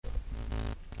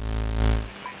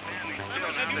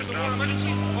use the word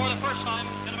emergency for the first time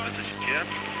in about... This is Jim,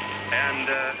 and,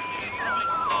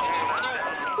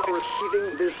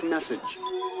 Receiving this message.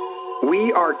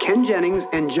 We are Ken Jennings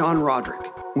and John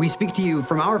Roderick. We speak to you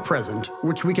from our present,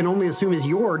 which we can only assume is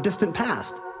your distant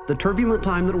past, the turbulent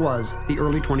time that was the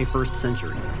early 21st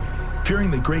century.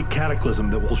 Fearing the great cataclysm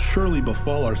that will surely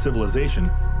befall our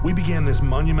civilization, we began this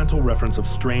monumental reference of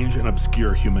strange and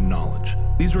obscure human knowledge.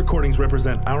 These recordings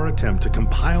represent our attempt to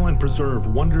compile and preserve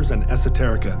wonders and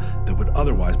esoterica that would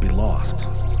otherwise be lost.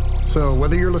 So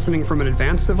whether you're listening from an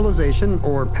advanced civilization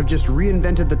or have just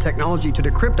reinvented the technology to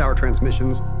decrypt our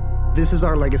transmissions, this is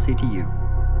our legacy to you.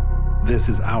 This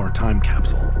is our time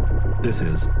capsule. This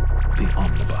is the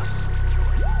Omnibus.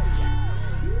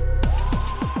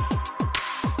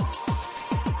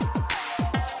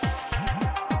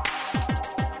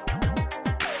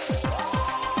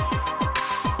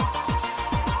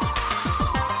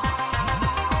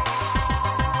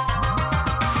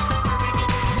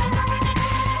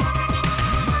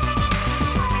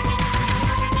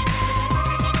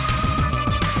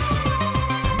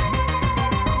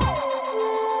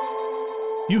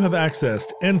 You have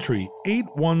accessed entry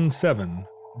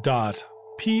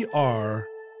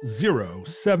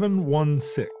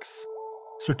 817.PR0716,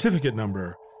 certificate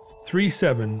number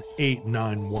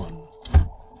 37891,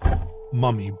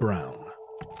 Mummy Brown.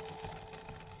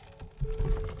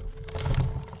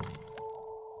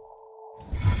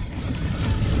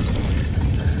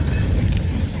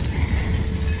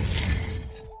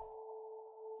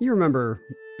 You remember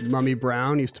Mummy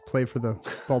Brown used to play for the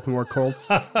Baltimore Colts?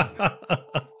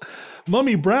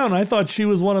 Mummy Brown, I thought she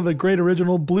was one of the great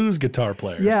original blues guitar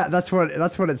players. Yeah, that's what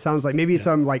it sounds like. Maybe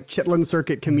some like Chitlin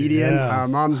Circuit comedian. Yeah.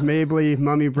 Mom's Mabley,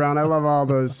 Mummy Brown. I love all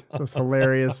those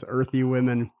hilarious earthy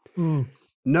women.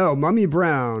 No, Mummy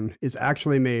Brown is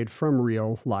actually made from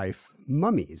real life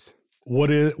mummies. What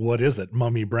is it,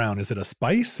 Mummy Brown? Is it a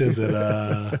spice? Is it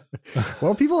a...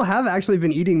 Well, people have actually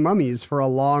been eating mummies for a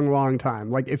long, long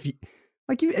time. Like have you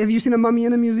seen a mummy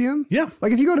in a museum? Yeah.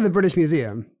 Like if you go to the British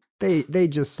Museum, they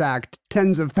just sacked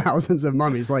tens of thousands of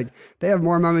mummies. Like they have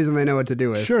more mummies than they know what to do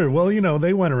with. Sure. Well,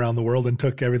 they went around the world and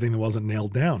took everything that wasn't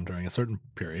nailed down during a certain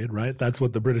period, right? That's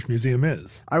what the British Museum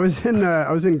is. I was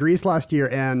in Greece last year,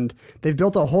 and they've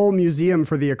built a whole museum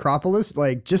for the Acropolis,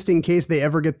 like just in case they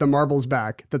ever get the marbles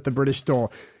back that the British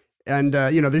stole. And,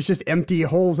 there's just empty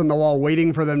holes in the wall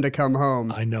waiting for them to come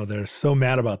home. I know they're so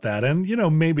mad about that. And,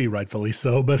 maybe rightfully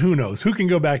so, but who knows? Who can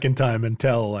go back in time and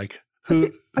tell, who...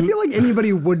 I feel like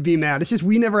anybody would be mad. It's just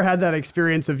we never had that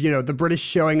experience of, the British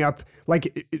showing up.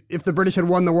 Like if the British had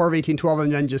won the War of 1812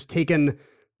 and then just taken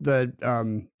the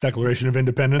Declaration of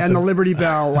Independence and the Liberty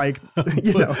Bell,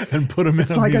 and put them in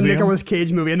it's like museum. a Nicolas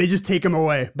Cage movie, and they just take them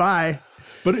away. Bye.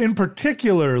 But in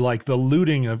particular, like the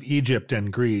looting of Egypt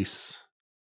and Greece.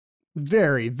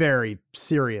 Very, very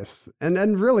serious.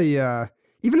 And really,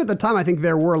 even at the time, I think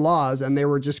there were laws, and they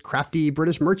were just crafty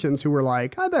British merchants who were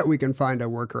like, I bet we can find a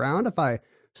workaround if I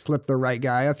slip the right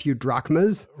guy a few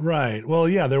drachmas. Right. Well,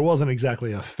 yeah, there wasn't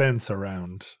exactly a fence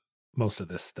around most of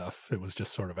this stuff. It was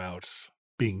just sort of out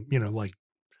being, like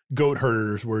goat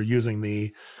herders were using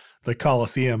the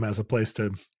Colosseum as a place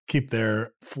to keep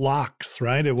their flocks,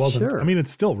 right? It wasn't, Sure. I mean,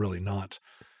 it's still really not.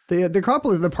 The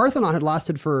Acropolis, the Parthenon had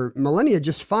lasted for millennia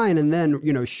just fine. And then,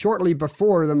 shortly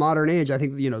before the modern age, I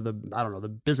think,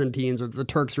 the Byzantines or the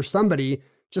Turks or somebody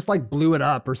just like blew it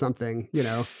up or something,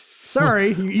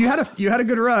 Sorry, you had a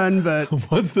good run, but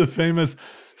What's the famous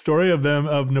story of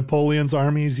Napoleon's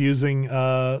armies using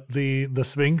the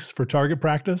Sphinx for target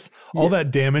practice? All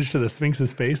that damage to the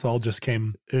Sphinx's face all just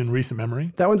came in recent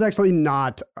memory. that one's actually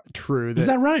not true. Is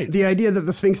that right? The idea that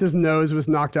the Sphinx's nose was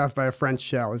knocked off by a French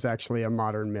shell is actually a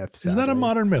modern myth. Is that a sadly.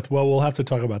 modern myth? Well, we'll have to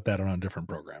talk about that on a different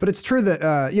program. But it's true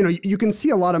that, you can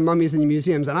see a lot of mummies in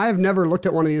museums, and I have never looked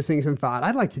at one of these things and thought,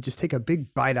 I'd like to just take a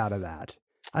big bite out of that.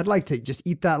 I'd like to just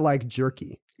eat that like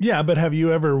jerky. Yeah, but have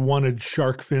you ever wanted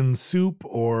shark fin soup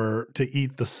or to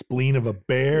eat the spleen of a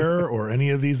bear or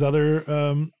any of these other...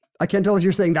 I can't tell if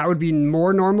you're saying that would be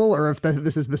more normal or if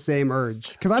this is the same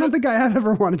urge. Because I don't think I have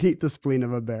ever wanted to eat the spleen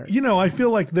of a bear. I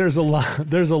feel like there's a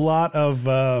lot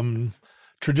of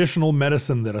traditional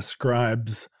medicine that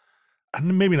ascribes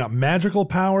maybe not magical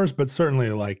powers, but certainly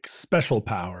like special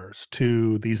powers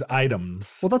to these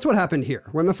items. Well, that's what happened here.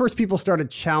 When the first people started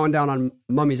chowing down on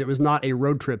mummies, it was not a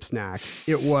road trip snack.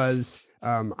 It was,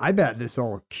 I bet this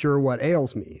will cure what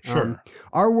ails me. Sure.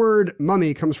 Our word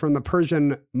mummy comes from the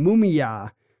Persian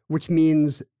mumia, which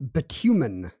means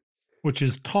bitumen. Which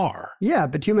is tar. Yeah,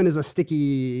 bitumen is a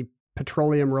sticky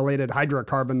petroleum-related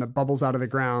hydrocarbon that bubbles out of the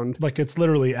ground. Like it's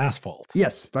literally asphalt.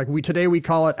 Yes, like today we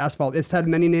call it asphalt. It's had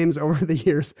many names over the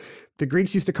years. The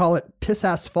Greeks used to call it pis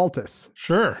asphaltus,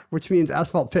 Sure. which means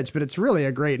asphalt pitch, but it's really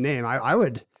a great name. I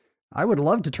would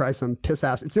love to try some piss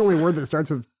ass. It's the only word that starts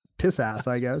with piss ass,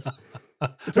 I guess.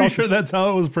 Are you sure that's how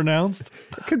it was pronounced?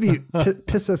 It could be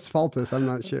pis asphaltus. I'm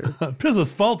not sure. Pis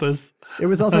asphaltus. It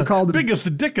was also called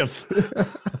Biggeth dicketh.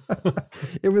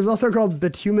 It was also called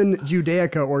bitumen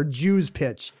Judaica, or Jews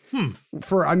pitch,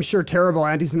 for I'm sure terrible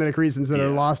anti-Semitic reasons that are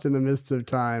lost in the mists of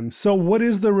time. So what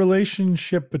is the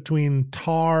relationship between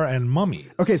tar and mummies?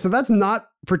 Okay, so that's not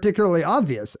particularly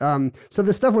obvious. So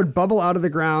this stuff would bubble out of the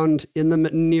ground in the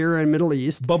Near and Middle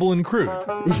East. Bubble and crude.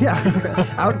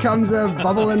 Yeah, out comes a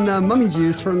bubble and mummy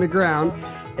juice from the ground.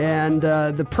 And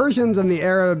the Persians and the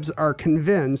Arabs are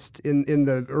convinced in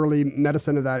the early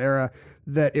medicine of that era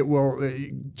that it will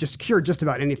just cure just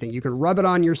about anything. You can rub it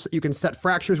on you can set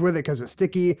fractures with it because it's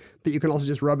sticky, but you can also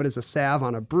just rub it as a salve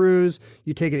on a bruise.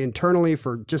 You take it internally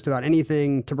for just about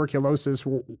anything, tuberculosis,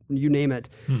 you name it.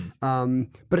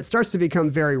 But it starts to become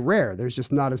very rare. There's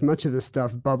just not as much of this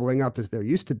stuff bubbling up as there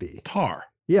used to be. Tar.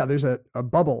 Yeah, there's a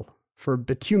bubble for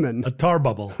bitumen. A tar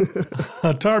bubble.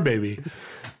 A tar baby.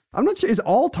 I'm not sure. Is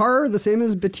all tar the same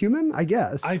as bitumen? I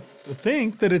guess. I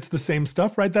think that it's the same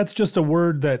stuff, right? That's just a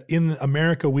word that in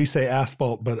America we say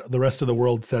asphalt, but the rest of the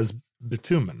world says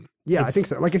bitumen. Yeah, I think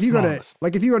so. Like if you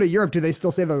go to Europe, do they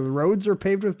still say the roads are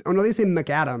paved with? Oh no, they say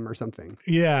macadam or something.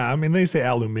 Yeah, I mean they say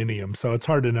aluminium, so it's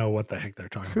hard to know what the heck they're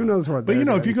talking about. Who knows what? But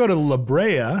if you go to La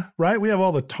Brea, right, we have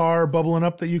all the tar bubbling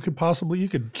up that you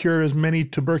could cure as many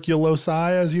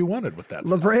tuberculosi as you wanted with that.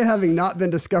 La Brea having not been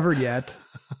discovered yet.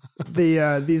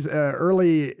 These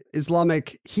early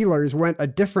Islamic healers went a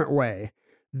different way.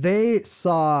 They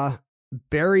saw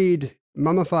buried,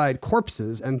 mummified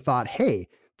corpses and thought, hey,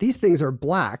 these things are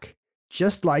black,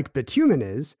 just like bitumen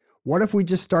is. What if we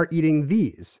just start eating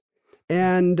these?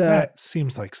 And that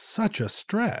seems like such a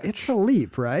stretch. It's a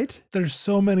leap, right? There's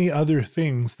so many other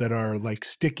things that are like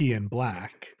sticky and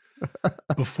black.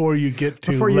 Before you get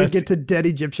to dead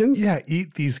Egyptians? Yeah,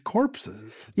 eat these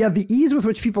corpses. Yeah, the ease with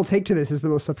which people take to this is the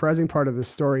most surprising part of this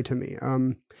story to me.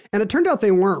 And it turned out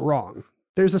they weren't wrong.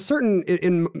 There's a certain,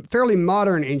 in fairly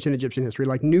modern ancient Egyptian history,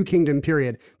 like New Kingdom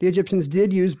period, the Egyptians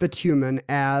did use bitumen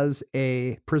as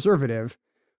a preservative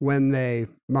when they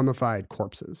mummified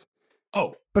corpses.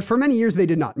 Oh. But for many years they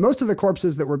did not. Most of the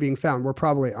corpses that were being found were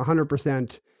probably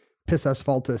 100% pis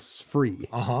asphaltus free.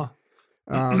 Uh-huh.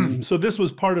 So this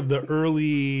was part of the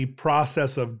early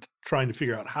process of trying to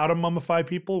figure out how to mummify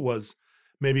people, was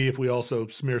maybe if we also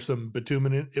smear some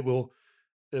bitumen in, it will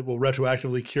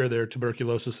retroactively cure their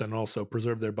tuberculosis and also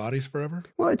preserve their bodies forever?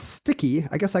 Well, it's sticky.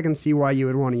 I guess I can see why you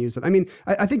would want to use it. I mean,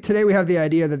 I think today we have the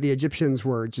idea that the Egyptians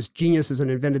were just geniuses and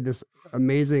invented this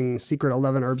amazing secret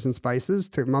 11 herbs and spices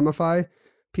to mummify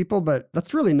people, but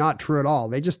that's really not true at all.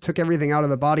 They just took everything out of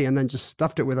the body and then just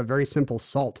stuffed it with a very simple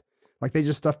salt. Like they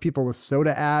just stuffed people with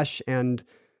soda ash and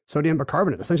sodium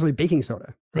bicarbonate, essentially baking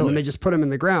soda. Really? And then they just put them in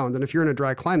the ground. And if you're in a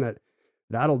dry climate,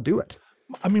 that'll do it.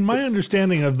 I mean, my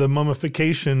understanding of the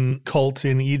mummification cult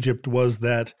in Egypt was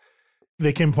that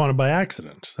they came upon it by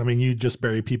accident. I mean, you just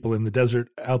bury people in the desert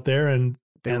out there and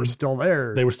they were still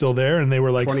there. They were still there and they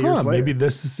were like, 20 years later. Maybe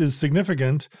this is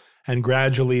significant. And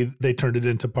gradually they turned it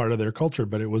into part of their culture.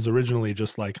 But it was originally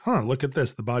just like, look at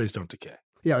this. The bodies don't decay.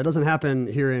 Yeah, it doesn't happen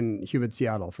here in humid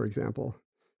Seattle, for example.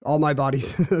 All my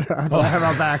bodies that I have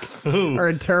out back are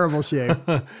in terrible shape.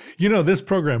 This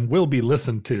program will be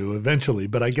listened to eventually,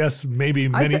 but I guess maybe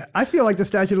I feel like the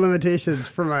statute of limitations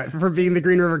for being the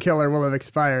Green River Killer will have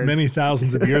expired. Many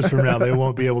thousands of years from now, they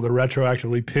won't be able to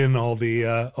retroactively pin all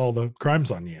the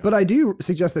crimes on you. But I do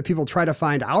suggest that people try to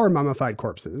find our mummified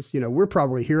corpses. We're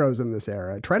probably heroes in this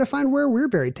era. Try to find where we're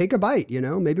buried. Take a bite.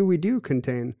 Maybe we do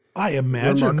contain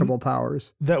remarkable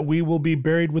powers. That we will be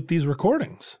buried with these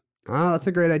recordings. Ah, that's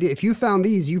a great idea. If you found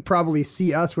these, you probably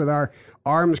see us with our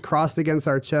arms crossed against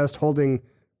our chest holding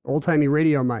old-timey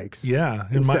radio mics. Yeah.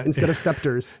 Instead of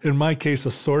scepters. In my case,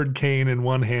 a sword cane in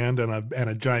one hand and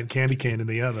a giant candy cane in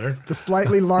the other. The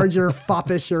slightly larger,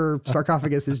 foppisher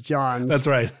sarcophagus is John's. That's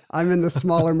right. I'm in the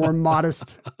smaller, more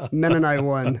modest Mennonite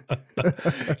one.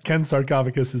 Ken's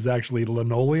sarcophagus is actually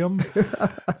linoleum,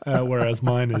 whereas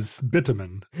mine is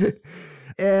bitumen.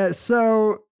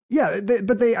 Yeah,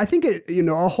 I think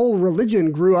a whole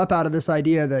religion grew up out of this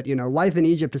idea that, life in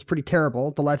Egypt is pretty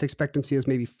terrible. The life expectancy is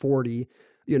maybe 40.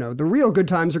 you know, the real good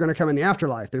times are going to come in the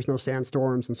afterlife. There's no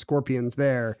sandstorms and scorpions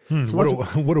there. So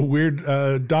What a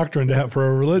weird doctrine to have for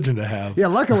a religion to have. yeah,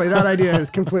 luckily that idea has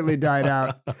completely died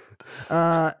out.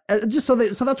 So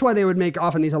that's why they would make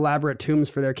often these elaborate tombs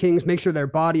for their kings, make sure their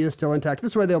body is still intact.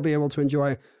 This way they'll be able to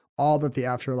enjoy all that the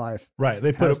afterlife Right.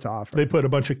 has to offer. They put a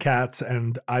bunch of cats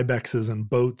and ibexes and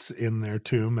boats in their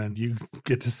tomb, and you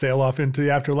get to sail off into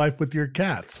the afterlife with your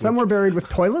cats. Some were buried with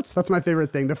toilets. That's my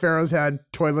favorite thing. The pharaohs had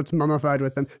toilets mummified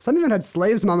with them. Some even had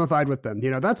slaves mummified with them. You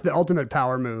know, that's the ultimate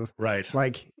power move. Right.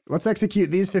 Like, let's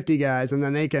execute these 50 guys, and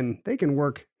then they can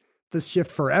work this shift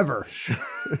forever.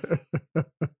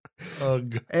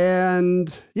 Ugh.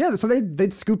 And yeah, so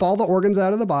they'd scoop all the organs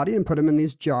out of the body and put them in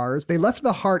these jars. They left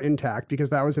the heart intact because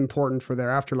that was important for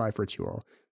their afterlife ritual.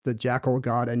 The jackal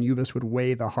god Anubis would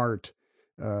weigh the heart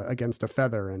against a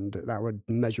feather, and that would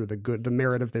measure the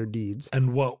merit of their deeds.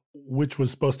 And which was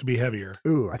supposed to be heavier?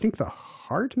 Ooh, I think the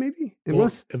heart, maybe?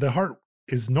 The heart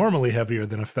is normally heavier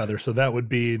than a feather, so that would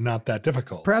be not that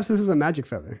difficult. Perhaps this is a magic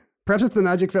feather. Perhaps it's the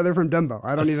magic feather from Dumbo.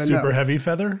 I don't even know. Super heavy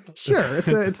feather? Sure,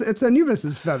 it's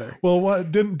Anubis's feather. Well,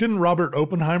 what didn't Robert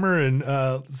Oppenheimer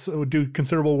do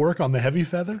considerable work on the heavy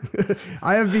feather?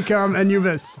 I have become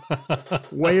Anubis,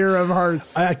 weigher of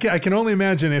hearts. I can only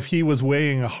imagine if he was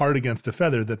weighing a heart against a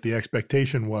feather that the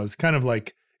expectation was kind of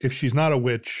like, if she's not a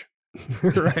witch,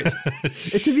 right.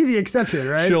 It should be the exception,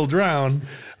 right? she'll drown.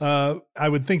 I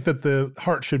would think that the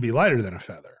heart should be lighter than a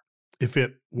feather. If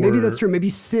it were... Maybe that's true. Maybe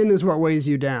sin is what weighs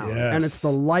you down. Yes. And it's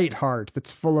the light heart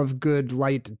that's full of good,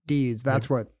 light deeds. That's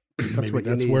what you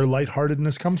need. Where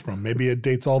lightheartedness comes from. Maybe it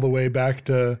dates all the way back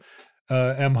to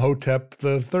Imhotep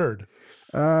III.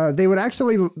 They would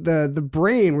actually, the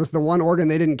brain was the one organ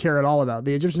they didn't care at all about.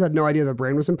 The Egyptians had no idea the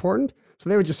brain was important. So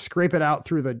they would just scrape it out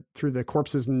through the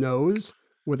corpse's nose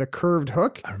with a curved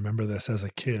hook. I remember this as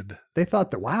a kid. They thought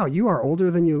that, wow, you are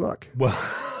older than you look. Well,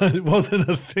 it wasn't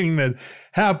a thing that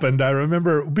happened. I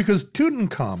remember because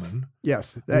Tutankhamun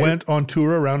went on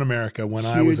tour around America when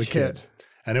I was a kid. Hit.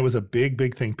 And it was a big,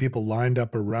 big thing. People lined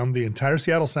up around the entire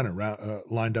Seattle Center,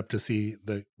 lined up to see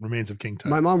the remains of King Tut.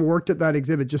 My mom worked at that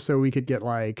exhibit just so we could get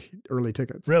like early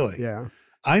tickets. Really? Yeah.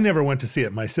 I never went to see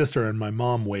it. My sister and my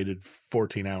mom waited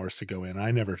 14 hours to go in.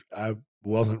 I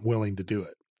wasn't willing to do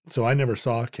it. So I never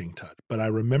saw King Tut, but I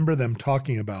remember them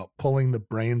talking about pulling the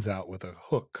brains out with a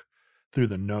hook through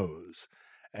the nose.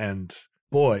 And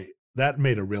boy, that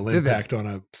made a real impact on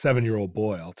a 7-year-old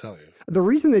boy, I'll tell you. The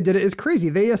reason they did it is crazy.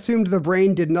 They assumed the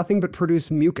brain did nothing but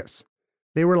produce mucus.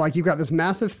 They were like, you've got this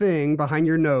massive thing behind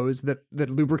your nose that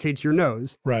lubricates your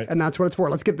nose. Right. And that's what it's for.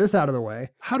 Let's get this out of the way.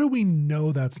 How do we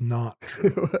know that's not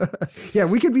true? Yeah,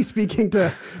 we could be speaking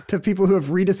to people who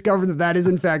have rediscovered that is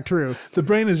in fact true. The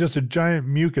brain is just a giant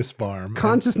mucus farm.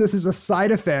 Consciousness is a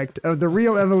side effect of the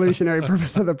real evolutionary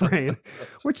purpose of the brain,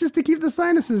 which is to keep the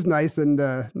sinuses nice and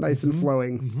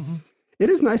flowing. Mm-hmm. It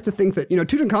is nice to think that,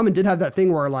 Tutankhamun did have that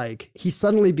thing where, like, he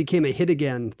suddenly became a hit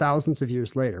again thousands of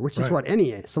years later, which is what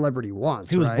any celebrity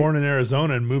wants. He was born in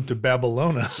Arizona and moved to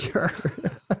Babylonia. Sure.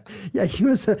 Yeah, he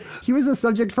was a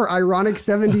subject for ironic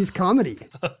 70s comedy.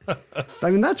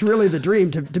 I mean, that's really the dream,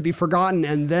 to be forgotten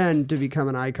and then to become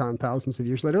an icon thousands of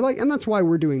years later. And that's why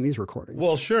we're doing these recordings.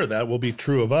 Well, sure, that will be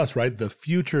true of us, right? The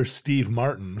future Steve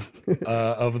Martin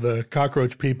of the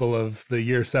cockroach people of the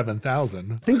year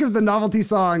 7000. Think of the novelty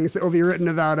songs that will be written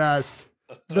about us.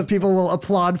 The people will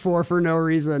applaud for no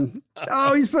reason.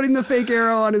 Oh, he's putting the fake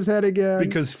arrow on his head again.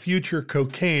 Because future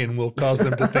cocaine will cause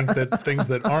them to think that things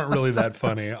that aren't really that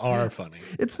funny are funny.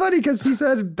 It's funny because he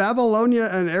said Babylonia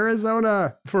and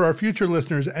Arizona. For our future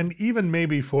listeners, and even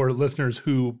maybe for listeners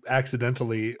who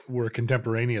accidentally were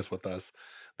contemporaneous with us,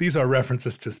 these are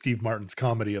references to Steve Martin's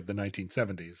comedy of the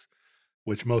 1970s,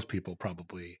 which most people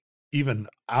probably, even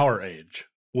our age,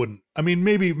 wouldn't. I mean,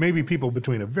 maybe people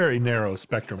between a very narrow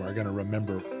spectrum are going to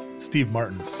remember Steve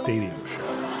Martin's stadium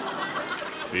show.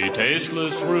 Be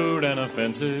tasteless, rude, and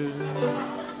offensive.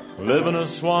 Live in a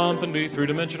swamp and be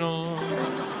three-dimensional.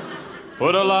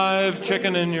 Put a live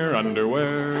chicken in your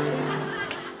underwear.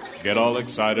 Get all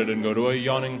excited and go to a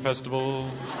yawning festival.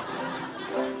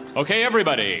 Okay,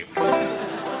 everybody.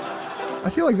 I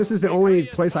feel like this is the only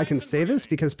place I can say this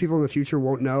because people in the future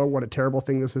won't know what a terrible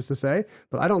thing this is to say,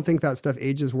 but I don't think that stuff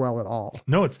ages well at all.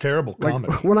 No, it's terrible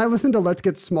comedy. When I listen to Let's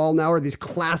Get Small Now or these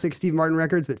classic Steve Martin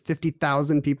records that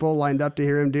 50,000 people lined up to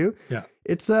hear him do,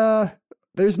 it's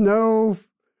there's no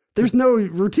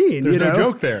routine. There's no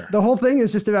joke there. The whole thing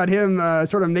is just about him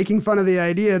sort of making fun of the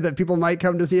idea that people might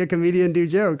come to see a comedian do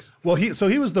jokes. Well, he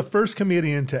was the first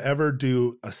comedian to ever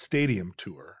do a stadium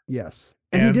tour. Yes.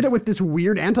 And he did it with this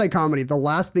weird anti-comedy, the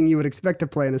last thing you would expect to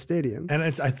play in a stadium. And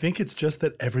I think it's just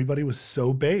that everybody was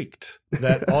so baked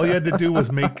that all you had to do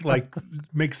was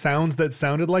make sounds that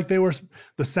sounded like they were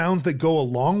the sounds that go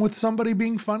along with somebody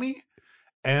being funny.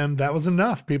 And that was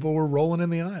enough. People were rolling in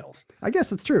the aisles. I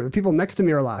guess it's true. The people next to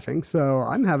me are laughing, so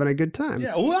I'm having a good time.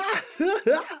 Yeah.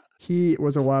 He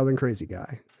was a wild and crazy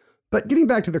guy. But getting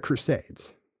back to the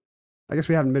Crusades. I guess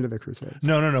we haven't been to the Crusades.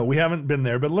 No. We haven't been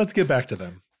there, but let's get back to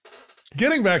them.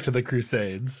 Getting back to the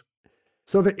Crusades.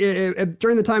 So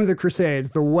during the time of the Crusades,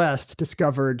 the West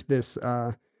discovered this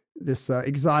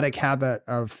exotic habit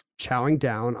of chowing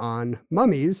down on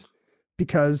mummies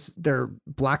because they're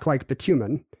black like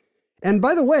bitumen. And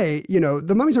by the way,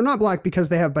 the mummies are not black because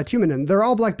they have bitumen in. They're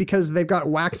all black because they've got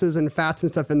waxes and fats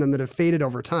and stuff in them that have faded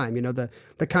over time.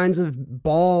 The kinds of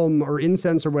balm or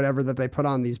incense or whatever that they put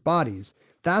on these bodies.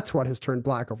 That's what has turned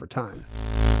black over time.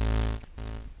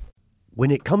 When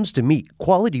it comes to meat,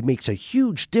 quality makes a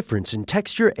huge difference in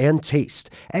texture and taste.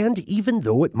 And even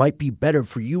though it might be better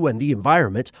for you and the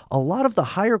environment, a lot of the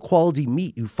higher quality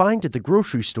meat you find at the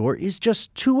grocery store is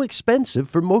just too expensive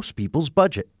for most people's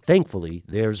budget. Thankfully,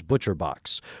 there's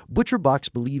ButcherBox.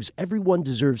 ButcherBox believes everyone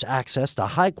deserves access to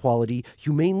high-quality,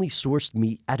 humanely sourced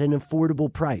meat at an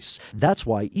affordable price. That's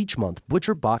why each month,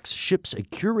 ButcherBox ships a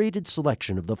curated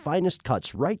selection of the finest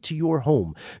cuts right to your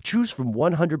home. Choose from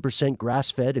 100%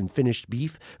 grass-fed and finished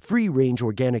beef, free-range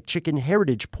organic chicken,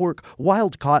 heritage pork,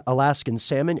 wild-caught Alaskan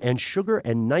salmon, and sugar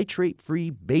and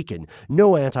nitrate-free bacon.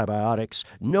 No antibiotics,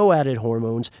 no added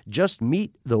hormones, just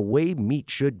meat the way meat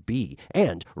should be.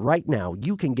 And right now,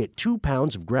 you can get 2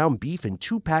 pounds of ground beef and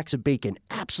 2 packs of bacon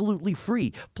absolutely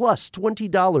free, plus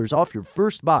 $20 off your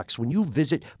first box when you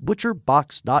visit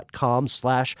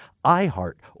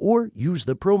butcherbox.com/iHeart or use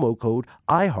the promo code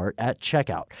iHeart at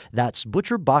checkout. That's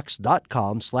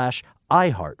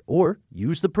butcherbox.com/iHeart or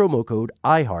use the promo code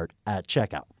iHeart at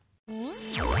checkout.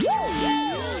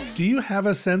 Do you have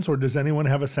a sense, or does anyone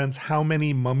have a sense, how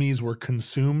many mummies were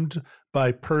consumed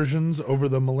by Persians over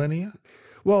the millennia?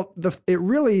 Well, the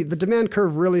demand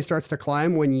curve really starts to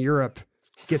climb when Europe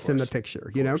gets in the picture,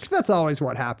 because that's always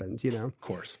what happens, Of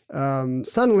course.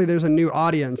 Suddenly there's a new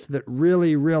audience that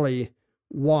really, really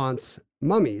wants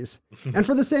mummies. And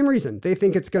for the same reason, they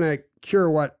think it's going to cure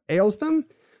what ails them.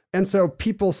 And so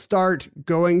people start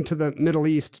going to the Middle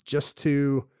East just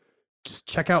to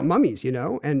check out mummies,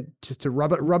 and just to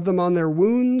rub them on their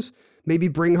wounds, maybe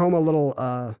bring home a little,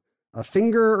 a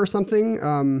finger or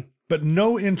something. But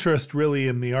no interest really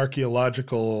in the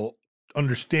archaeological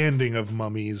understanding of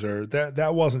mummies, or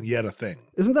that wasn't yet a thing.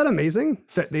 Isn't that amazing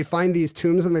that they find these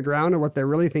tombs in the ground and what they're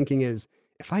really thinking is,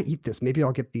 if I eat this, maybe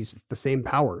I'll get the same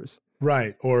powers.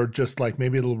 Right. Or just like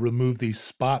maybe it'll remove these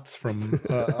spots from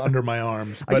under my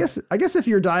arms. But, I guess if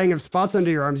you're dying of spots under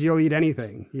your arms, you'll eat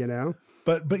anything,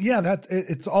 But yeah,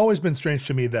 it's always been strange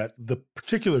to me that the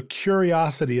particular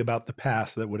curiosity about the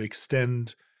past that would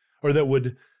extend, or that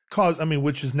would cause,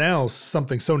 which is now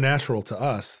something so natural to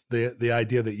us, the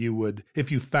idea that you would,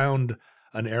 if you found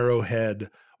an arrowhead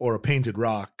or a painted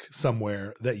rock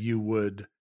somewhere, that you would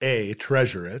A,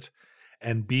 treasure it,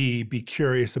 and B, be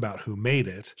curious about who made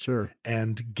it. Sure.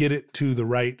 And get it to the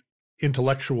right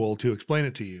intellectual to explain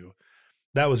it to you.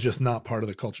 That was just not part of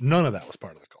the culture. None of that was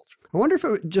part of the culture. I wonder if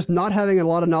just not having a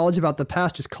lot of knowledge about the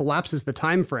past just collapses the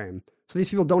time frame. So these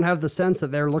people don't have the sense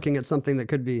that they're looking at something that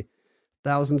could be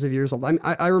thousands of years old.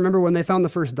 I remember when they found the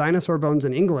first dinosaur bones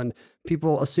in England,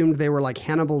 people assumed they were like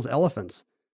Hannibal's elephants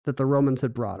that the Romans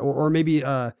had brought, or maybe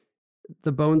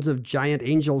the bones of giant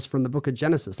angels from the book of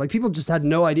Genesis. Like, people just had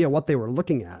no idea what they were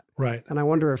looking at. Right. And I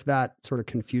wonder if that sort of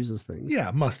confuses things.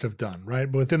 Yeah, must have done, right?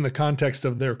 But within the context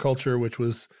of their culture, which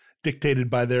was dictated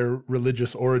by their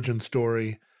religious origin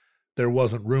story, there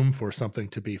wasn't room for something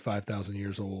to be 5,000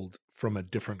 years old from a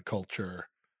different culture.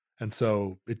 And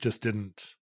so it just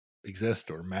didn't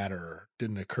exist or matter, or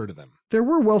didn't occur to them. There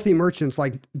were wealthy merchants,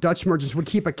 like Dutch merchants, would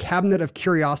keep a cabinet of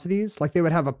curiosities. Like, they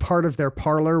would have a part of their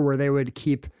parlor where they would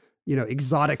keep,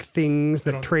 exotic things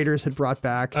that traders had brought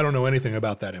back. I don't know anything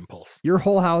about that impulse. Your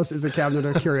whole house is a cabinet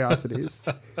of curiosities.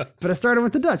 But it started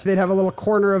with the Dutch. They'd have a little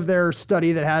corner of their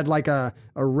study that had like a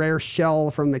rare shell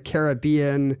from the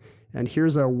Caribbean, and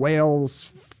here's a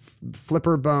whale's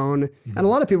flipper bone. Mm-hmm. And a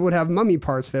lot of people would have mummy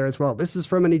parts there as well. This is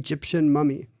from an Egyptian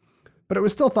mummy. But it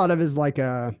was still thought of as like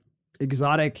a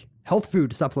exotic health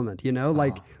food supplement,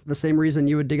 like the same reason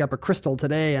you would dig up a crystal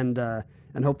today and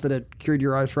hope that it cured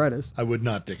your arthritis. I would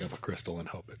not dig up a crystal and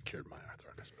hope it cured my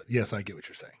arthritis. But yes, I get what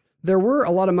you're saying. There were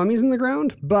a lot of mummies in the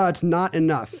ground, but not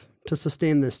enough to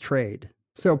sustain this trade.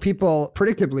 So people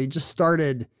predictably just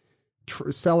started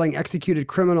selling executed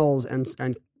criminals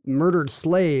and murdered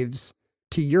slaves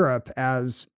to Europe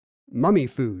as mummy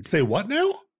food. Say what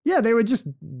now? Yeah, they would just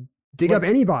dig up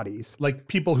any bodies. Like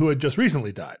people who had just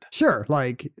recently died. Sure,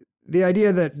 like the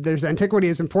idea that there's antiquity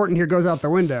is important here goes out the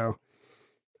window.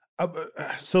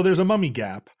 So there's a mummy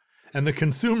gap, and the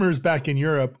consumers back in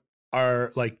Europe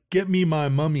are like, get me my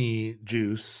mummy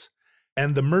juice.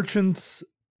 And the merchants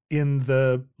in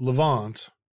the Levant,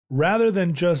 rather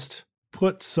than just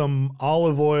put some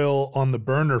olive oil on the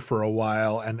burner for a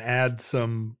while and add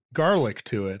some garlic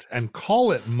to it and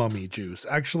call it mummy juice,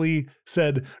 actually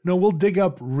said, no, we'll dig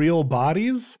up real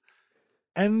bodies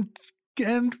and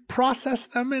process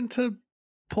them into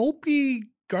pulpy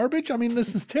garbage. I mean,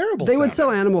 this is terrible. They would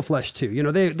sell animal flesh too. You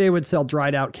know, they would sell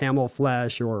dried out camel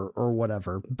flesh or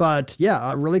whatever. But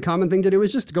yeah, a really common thing to do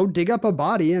is just go dig up a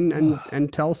body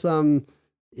and tell some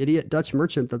idiot Dutch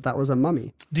merchant that was a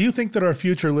mummy. Do you think that our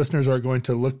future listeners are going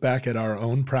to look back at our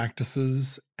own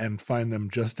practices and find them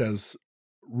just as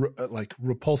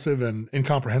repulsive and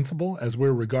incomprehensible as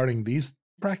we're regarding these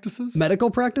practices?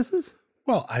 Medical practices?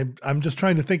 Well, I'm just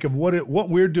trying to think of what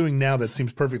we're doing now that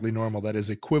seems perfectly normal, that is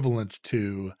equivalent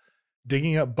to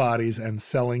digging up bodies and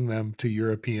selling them to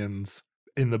Europeans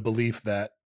in the belief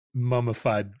that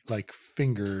mummified like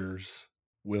fingers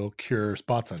will cure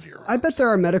spots under your arms. I bet there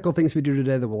are medical things we do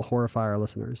today that will horrify our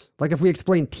listeners. Like if we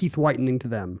explain teeth whitening to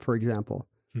them, for example,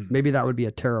 maybe that would be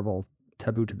a terrible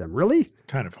taboo to them. Really?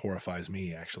 Kind of horrifies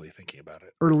me actually thinking about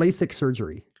it. Or LASIK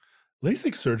surgery.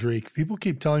 LASIK surgery, people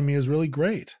keep telling me, is really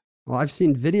great. Well, I've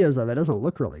seen videos of it. It doesn't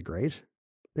look really great.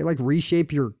 They like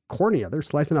reshape your cornea. They're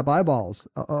slicing up eyeballs.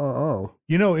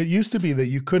 You know, it used to be that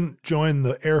you couldn't join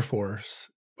the Air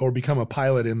Force or become a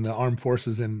pilot in the armed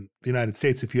forces in the United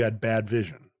States if you had bad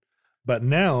vision. But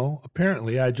now,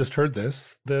 apparently, I just heard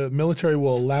this, the military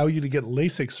will allow you to get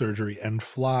LASIK surgery and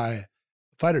fly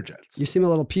fighter jets. You seem a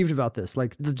little peeved about this.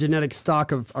 Like the genetic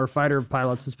stock of our fighter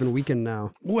pilots has been weakened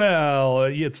now. Well,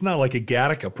 it's not like a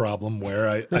Gattaca problem where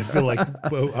I feel like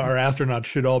our astronauts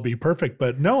should all be perfect.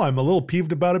 But no, I'm a little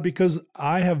peeved about it because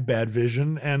I have bad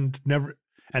vision and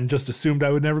just assumed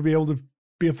I would never be able to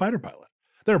be a fighter pilot.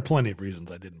 There are plenty of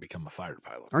reasons I didn't become a fighter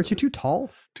pilot. Aren't you too tall?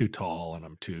 Too tall, and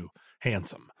I'm too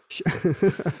handsome.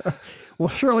 Well,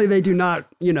 surely they do not,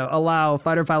 allow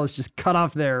fighter pilots just cut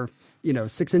off their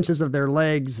 6 inches of their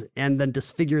legs and then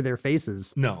disfigure their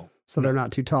faces. No. So they're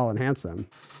not too tall and handsome.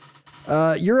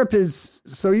 Europe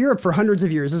for hundreds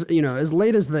of years, as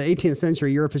late as the 18th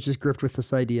century, Europe is just gripped with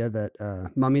this idea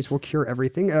that mummies will cure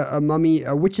everything.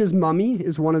 A witch's mummy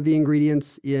is one of the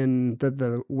ingredients in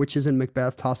the witches in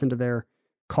Macbeth toss into their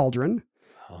cauldron.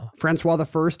 Huh. Francois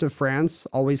I of France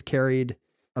always carried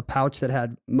a pouch that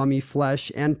had mummy flesh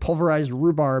and pulverized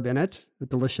rhubarb in it, a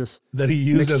delicious that he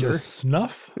used mixture. As a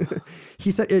snuff.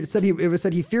 It was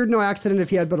said he feared no accident if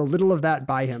he had but a little of that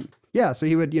by him. Yeah, so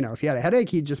he would, if he had a headache,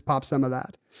 he'd just pop some of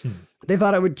that. They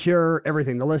thought it would cure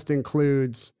everything. The list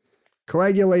includes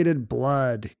coagulated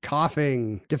blood,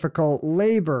 coughing, difficult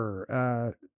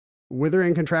labor,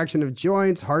 withering contraction of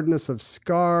joints, hardness of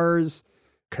scars,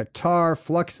 catarrh,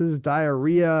 fluxes,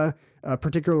 diarrhea,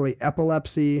 particularly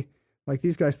epilepsy. Like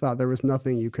these guys thought there was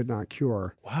nothing you could not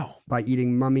cure. Wow. By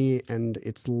eating mummy and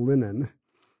its linen,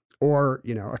 or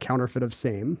a counterfeit of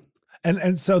same.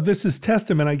 And so this is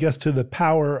testament, I guess, to the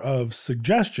power of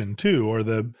suggestion too, or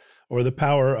the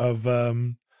power of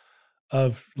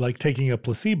like taking a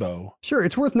placebo. Sure,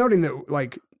 it's worth noting that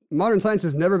like modern science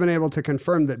has never been able to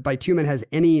confirm that bitumen has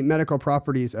any medical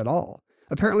properties at all.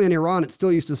 Apparently in Iran, it's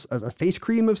still used as a face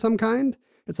cream of some kind.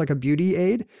 It's like a beauty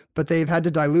aid, but they've had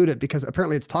to dilute it because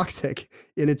apparently it's toxic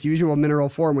in its usual mineral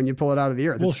form when you pull it out of the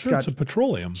earth. Well, it's a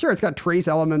petroleum. Sure, it's got trace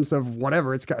elements of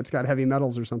whatever. It's got heavy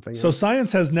metals or something. So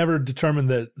science has never determined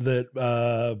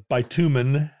that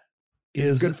bitumen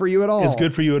is good for you at all. Is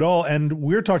good for you at all, and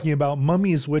we're talking about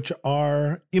mummies, which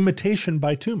are imitation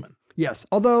bitumen. Yes,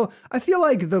 although I feel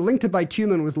like the link to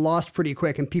bitumen was lost pretty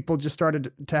quick and people just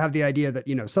started to have the idea that,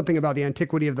 something about the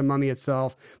antiquity of the mummy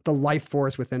itself, the life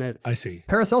force within it. I see.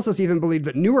 Paracelsus even believed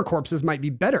that newer corpses might be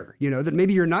better, that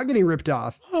maybe you're not getting ripped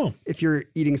off if you're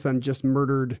eating some just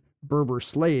murdered Berber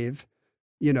slave.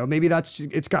 Maybe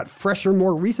it's got fresher,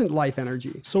 more recent life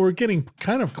energy. So we're getting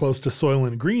kind of close to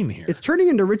Soylent Green here. It's turning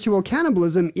into ritual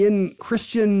cannibalism in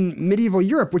Christian medieval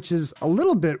Europe, which is a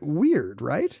little bit weird,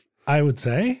 right? I would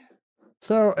say.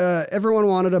 So everyone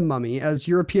wanted a mummy. As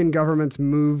European governments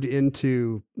moved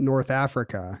into North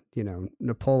Africa,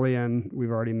 Napoleon,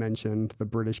 we've already mentioned, the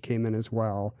British came in as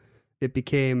well. It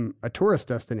became a tourist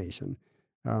destination.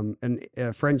 And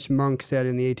a French monk said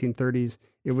in the 1830s,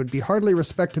 it would be hardly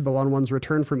respectable on one's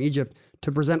return from Egypt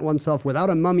to present oneself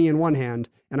without a mummy in one hand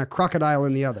and a crocodile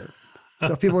in the other.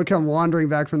 So people would come wandering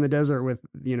back from the desert with,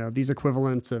 these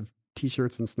equivalents of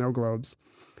t-shirts and snow globes.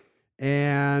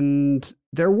 And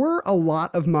there were a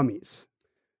lot of mummies.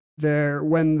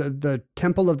 When the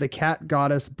temple of the cat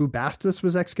goddess Bubastis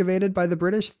was excavated by the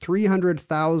British,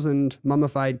 300,000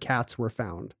 mummified cats were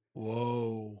found.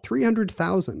 Whoa.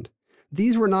 300,000.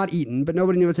 These were not eaten, but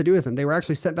nobody knew what to do with them. They were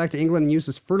actually sent back to England and used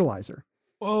as fertilizer.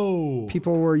 Whoa.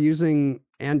 People were using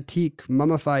antique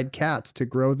mummified cats to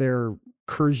grow their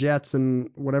courgettes and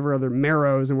whatever other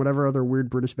marrows and whatever other weird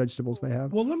British vegetables they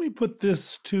have. Well, let me put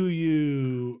this to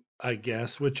you, I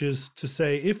guess, which is to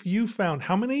say, if you found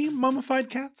how many mummified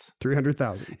cats?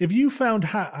 300,000. If you found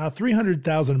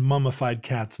 300,000 mummified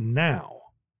cats now,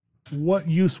 what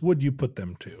use would you put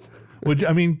them to? Would you,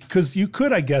 I mean, because you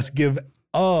could, I guess, give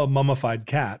a mummified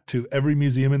cat to every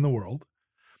museum in the world.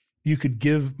 You could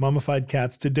give mummified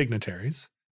cats to dignitaries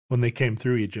when they came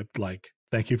through Egypt, like,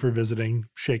 thank you for visiting,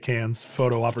 shake hands,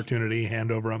 photo opportunity,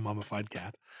 hand over a mummified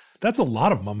cat. That's a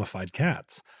lot of mummified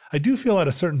cats. I do feel at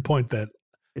a certain point that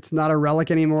it's not a relic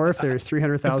anymore if there's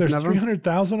 300,000 of them. If there's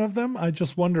 300,000 of them, I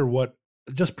just wonder what,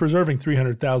 just preserving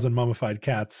 300,000 mummified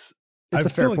cats. It's a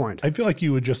fair point. I feel like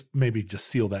you would just maybe just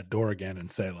seal that door again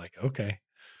and say like, okay.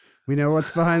 We know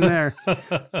what's behind there.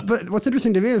 But what's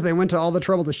interesting to me is they went to all the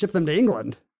trouble to ship them to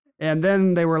England. And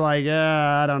then they were like,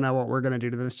 I don't know what we're going to do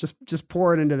to this. Just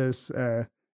pour it into this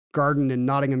garden in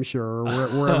Nottinghamshire or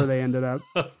wherever they ended up.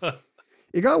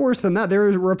 It got worse than that. There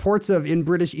were reports of, in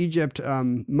British Egypt,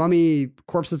 mummy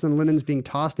corpses and linens being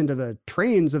tossed into the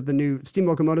trains of the new steam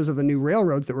locomotives of the new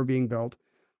railroads that were being built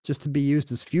just to be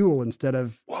used as fuel instead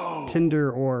of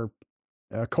tinder or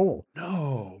coal.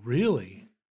 No, really?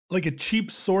 Like a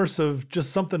cheap source of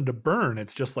just something to burn.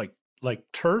 It's just like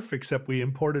turf, except we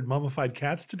imported mummified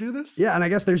cats to do this? Yeah, and I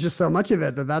guess there's just so much of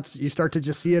it that's you start to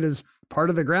just see it as part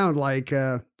of the ground, like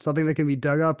something that can be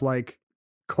dug up like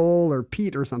coal or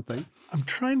peat or something. I'm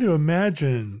trying to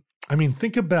imagine. I mean,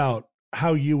 think about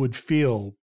how you would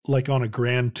feel like on a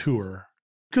grand tour,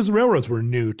 because the railroads were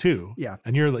new too. Yeah.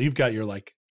 And you've got your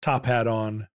like top hat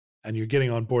on and you're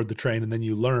getting on board the train, and then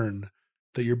you learn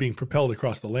that you're being propelled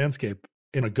across the landscape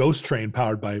in a ghost train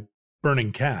powered by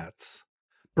burning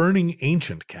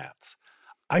ancient cats.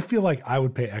 I feel like I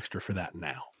would pay extra for that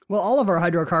now. Well, all of our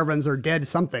hydrocarbons are dead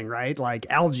something, right? Like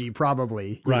algae,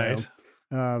 probably. Right.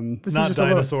 This not is just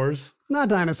dinosaurs. Not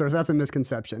dinosaurs. That's a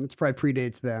misconception. It probably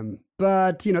predates them.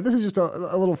 But, this is just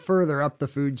a little further up the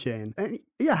food chain. And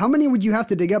yeah, how many would you have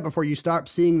to dig up before you start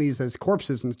seeing these as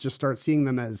corpses and just start seeing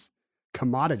them as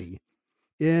commodity?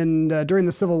 During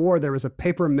the Civil War, there was a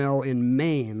paper mill in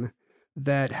Maine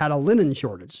that had a linen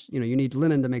shortage. You need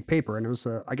linen to make paper. And it was,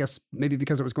 I guess, maybe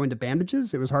because it was going to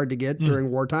bandages, it was hard to get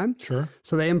during wartime. Sure.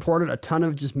 So they imported a ton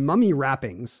of just mummy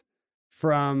wrappings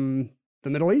from the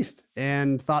Middle East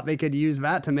and thought they could use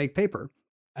that to make paper.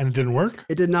 And it didn't work?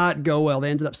 It did not go well.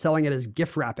 They ended up selling it as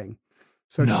gift wrapping.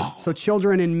 So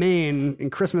children in Maine in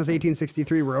Christmas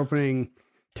 1863 were opening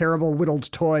terrible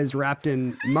whittled toys wrapped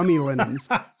in mummy linens.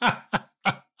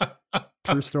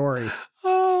 True story.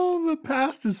 Oh, the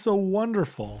past is so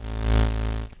wonderful.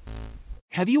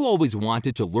 Have you always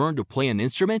wanted to learn to play an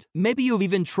instrument? Maybe you've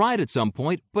even tried at some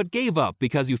point, but gave up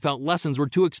because you felt lessons were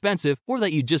too expensive or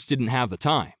that you just didn't have the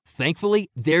time. Thankfully,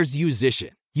 there's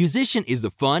Musician. Musician is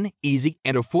the fun, easy,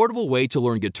 and affordable way to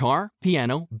learn guitar,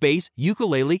 piano, bass,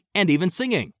 ukulele, and even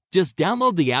singing. Just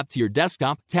download the app to your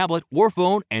desktop, tablet, or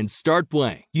phone and start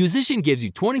playing. Musician gives you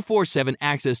 24/7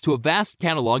 access to a vast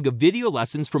catalog of video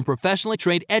lessons from professionally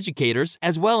trained educators,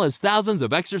 as well as thousands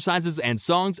of exercises and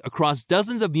songs across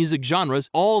dozens of music genres,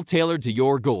 all tailored to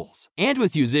your goals. And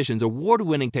with Musician's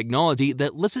award-winning technology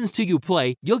that listens to you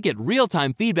play, you'll get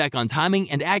real-time feedback on timing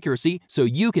and accuracy so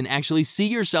you can actually see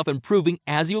yourself improving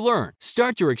as you learn.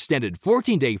 Start your extended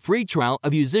 14-day free trial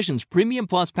of Musician's Premium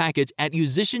Plus package at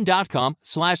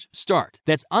musician.com/start.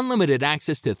 That's unlimited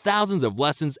access to thousands of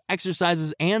lessons,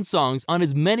 exercises, and songs on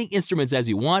as many instruments as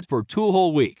you want for 2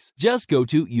 whole weeks. Just go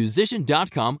to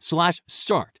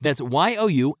musician.com/start. That's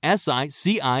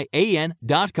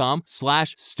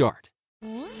YOUSICIAN.com/start.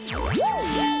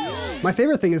 My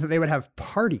favorite thing is that they would have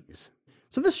parties.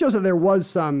 So this shows that there was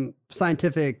some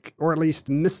scientific, or at least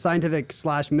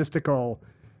scientific/mystical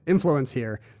influence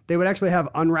here. They would actually have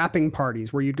unwrapping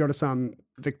parties where you'd go to some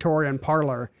Victorian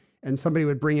parlor and somebody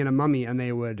would bring in a mummy and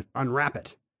they would unwrap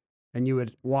it. And you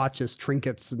would watch as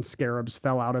trinkets and scarabs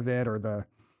fell out of it, or the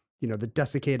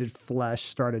desiccated flesh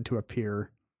started to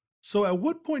appear. So at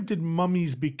what point did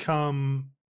mummies become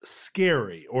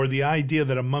scary, or the idea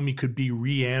that a mummy could be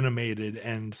reanimated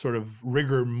and sort of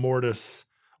rigor mortis,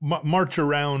 march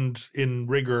around in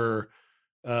rigor,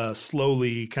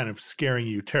 slowly kind of scaring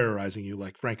you, terrorizing you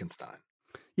like Frankenstein?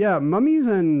 Yeah, mummies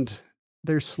and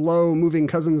their slow-moving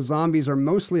cousins zombies are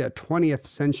mostly a 20th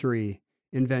century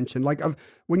invention. Like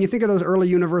when you think of those early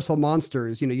Universal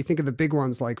monsters, you think of the big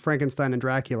ones like Frankenstein and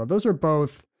Dracula. Those are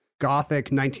both Gothic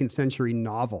 19th century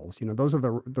novels. Those are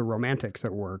the romantics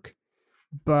at work.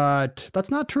 But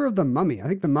that's not true of the Mummy. I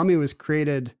think the Mummy was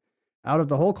created out of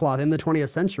the whole cloth in the 20th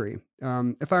century.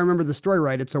 If I remember the story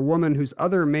right, it's a woman whose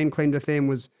other main claim to fame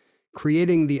was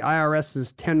creating the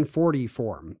IRS's 1040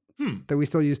 form that we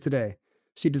still use today.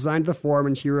 She designed the form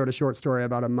and she wrote a short story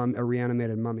about a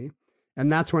reanimated mummy.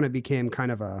 And that's when it became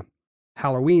kind of a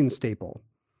Halloween staple.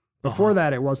 Before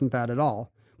that, it wasn't that at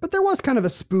all. But there was kind of a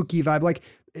spooky vibe. Like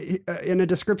in a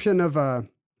description of a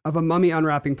mummy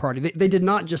unwrapping party, they did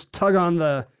not just tug on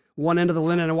the one end of the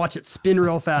linen and watch it spin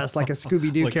real fast like a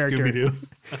Scooby-Doo like character.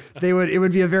 Scooby-Doo. It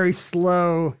would be a very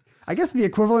slow, I guess the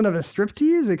equivalent of a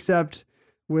striptease, except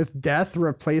with death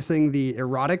replacing the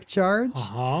erotic charge.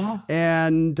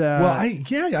 And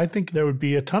I think there would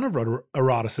be a ton of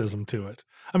eroticism to it.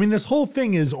 I mean, this whole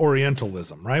thing is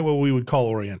Orientalism, right? What we would call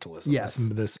Orientalism. Yes.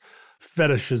 This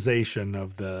fetishization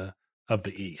of the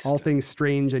East. All things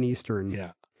strange and Eastern.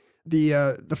 Yeah.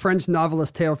 The French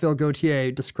novelist Théophile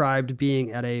Gautier described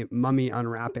being at a mummy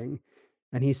unwrapping,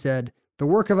 and he said, "The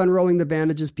work of unrolling the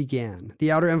bandages began. The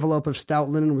outer envelope of stout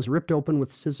linen was ripped open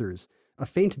with scissors. A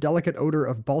faint, delicate odor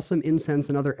of balsam, incense,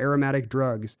 and other aromatic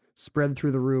drugs spread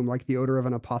through the room like the odor of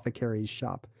an apothecary's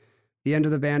shop. The end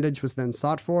of the bandage was then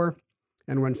sought for,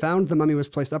 and when found, the mummy was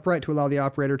placed upright to allow the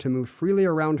operator to move freely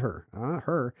around her,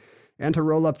 and to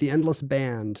roll up the endless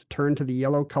band, turned to the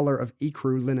yellow color of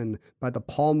ecru linen by the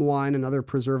palm wine and other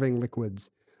preserving liquids.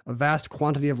 A vast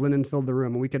quantity of linen filled the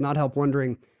room, and we could not help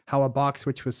wondering how a box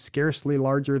which was scarcely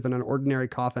larger than an ordinary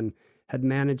coffin had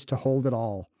managed to hold it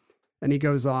all." And he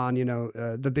goes on,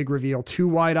 the big reveal, 2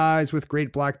 wide eyes with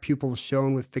great black pupils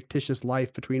shone with fictitious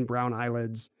life between brown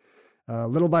eyelids.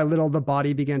 Little by little, the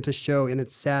body began to show in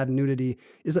its sad nudity.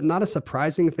 Is it not a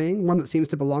surprising thing, one that seems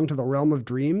to belong to the realm of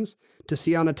dreams, to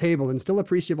see on a table in still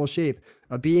appreciable shape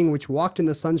a being which walked in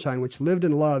the sunshine, which lived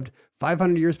and loved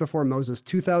 500 years before Moses,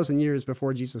 2,000 years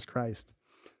before Jesus Christ?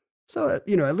 So, at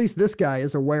least this guy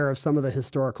is aware of some of the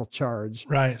historical charge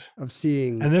of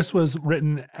seeing. And this was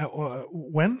written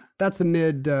when? That's the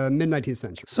mid-19th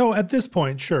century. So at this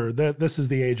point, sure, this is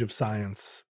the age of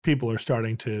science. People are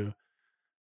starting to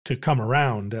come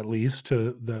around, at least,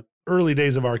 to the early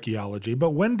days of archaeology.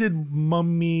 But when did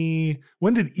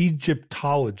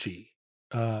Egyptology,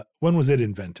 when was it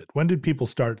invented? When did people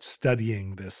start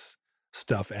studying this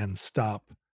stuff and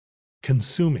stop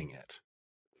consuming it?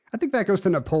 I think that goes to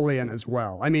Napoleon as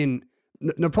well. I mean,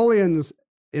 Napoleon's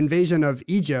invasion of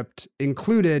Egypt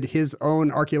included his own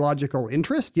archaeological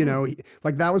interest,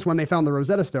 like that was when they found the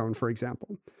Rosetta Stone, for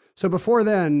example. So before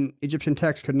then, Egyptian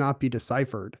text could not be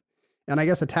deciphered. And I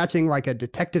guess attaching like a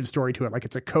detective story to it, like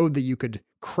it's a code that you could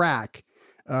crack,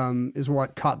 is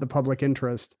what caught the public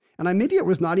interest. And maybe it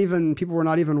was people were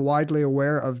not even widely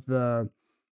aware of the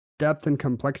depth and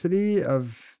complexity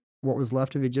of what was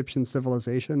left of Egyptian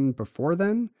civilization before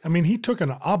then. I mean, he took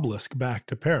an obelisk back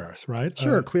to Paris, right?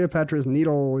 Sure. Cleopatra's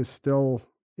Needle is still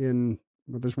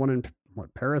there's one in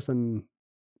Paris and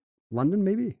London,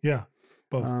 maybe? Yeah,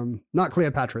 both. Not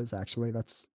Cleopatra's, actually.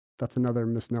 That's another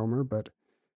misnomer, but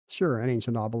sure, an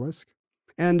ancient obelisk.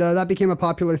 And that became a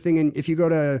popular thing. And if you go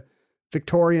to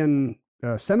Victorian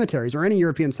cemeteries or any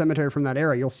European cemetery from that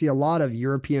era, you'll see a lot of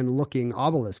European-looking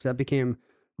obelisks. That became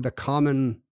the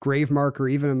common grave marker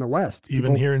even in the West.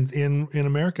 Even here in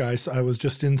America, I was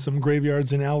just in some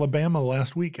graveyards in Alabama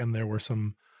last week, and there were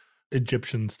some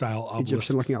Egyptian-style obelisks.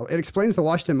 Egyptian-looking obelisks. It explains the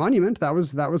Washington Monument. That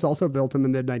was also built in the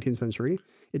mid-19th century.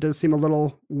 It does seem a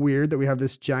little weird that we have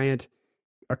this giant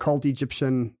occult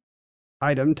Egyptian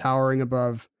item towering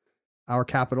above our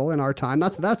capital in our time.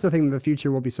 That's the thing that the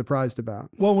future will be surprised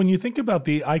about. Well, when you think about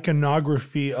the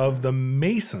iconography of the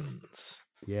Masons,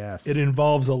 yes, it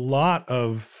involves a lot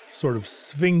of sort of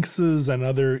sphinxes and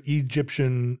other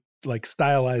Egyptian, like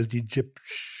stylized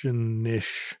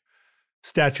Egyptian-ish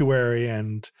statuary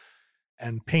and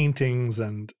paintings.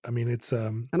 And I mean, it's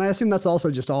and I assume that's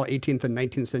also just all 18th and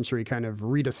 19th century kind of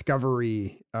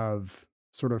rediscovery of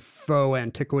sort of faux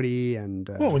antiquity. And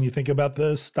well, when you think about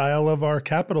the style of our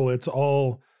capital, it's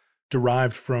all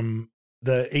derived from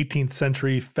the 18th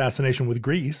century fascination with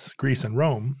Greece and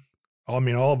Rome. I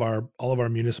mean, all of our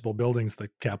municipal buildings, the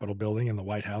Capitol building and the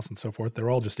White House and so forth, they're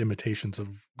all just imitations of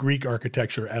Greek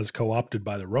architecture as co-opted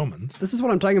by the Romans. This is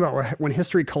what I'm talking about, when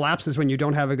history collapses when you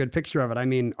don't have a good picture of it. I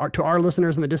mean, to our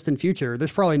listeners in the distant future,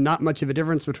 there's probably not much of a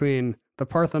difference between the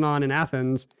Parthenon in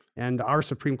Athens and our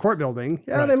Supreme Court building,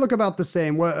 they look about the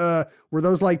same. Were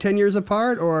those like 10 years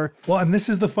apart or? Well, and this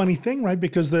is the funny thing, right?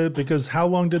 Because how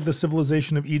long did the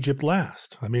civilization of Egypt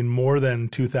last? I mean, more than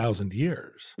 2,000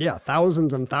 years. Yeah,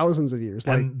 thousands and thousands of years.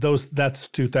 And that's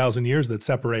 2,000 years that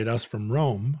separate us from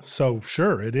Rome. So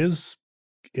sure,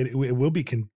 it will be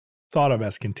thought of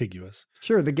as contiguous.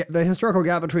 Sure, the historical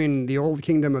gap between the old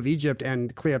kingdom of Egypt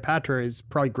and Cleopatra is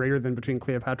probably greater than between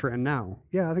Cleopatra and now.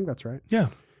 Yeah, I think that's right. Yeah.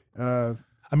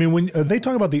 I mean, when they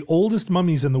talk about the oldest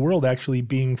mummies in the world actually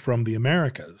being from the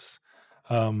Americas.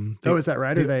 Is that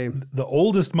right? The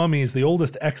oldest mummies, the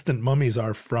oldest extant mummies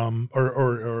are from,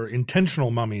 or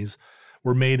intentional mummies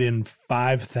were made in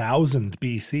 5000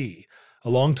 BC, a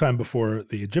long time before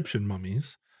the Egyptian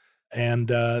mummies. And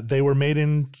they were made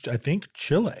in, I think,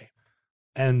 Chile.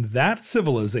 And that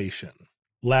civilization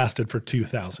lasted for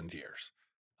 2,000 years.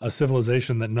 A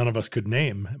civilization that none of us could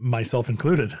name, myself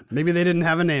included. Maybe they didn't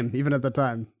have a name even at the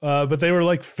time. But they were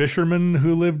like fishermen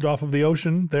who lived off of the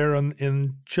ocean there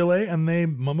in Chile, and they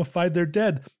mummified their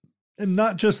dead. And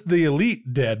not just the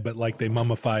elite dead, but like they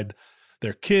mummified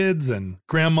their kids and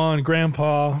grandma and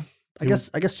grandpa. I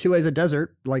guess Chile is a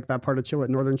desert, like that part of Chile.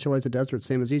 Northern Chile is a desert,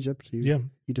 same as Egypt. You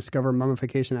discover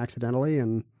mummification accidentally,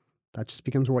 and that just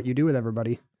becomes what you do with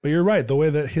everybody. But you're right. The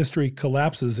way that history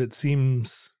collapses, it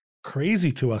seems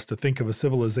crazy to us to think of a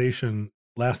civilization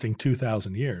lasting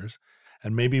 2,000 years.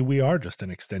 And maybe we are just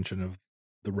an extension of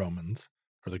the Romans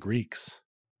or the Greeks.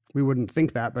 We wouldn't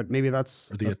think that, but maybe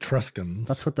that's... Or the Etruscans.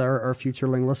 That's what our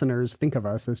futureling listeners think of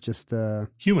us as, just...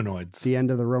 humanoids. The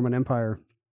end of the Roman Empire.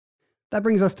 That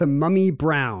brings us to Mummy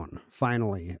Brown,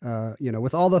 finally.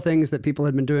 With all the things that people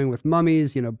had been doing with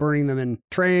mummies, burning them in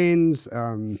trains,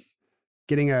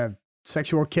 getting a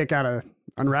sexual kick out of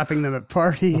unwrapping them at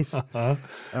parties.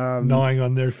 Gnawing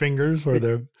on their fingers or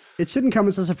their... It shouldn't come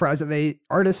as a surprise that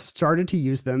artists started to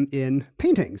use them in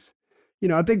paintings.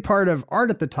 A big part of art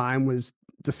at the time was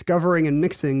discovering and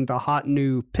mixing the hot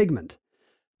new pigment,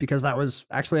 because that was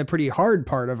actually a pretty hard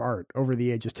part of art over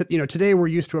the ages. Today we're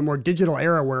used to a more digital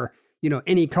era where,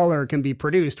 any color can be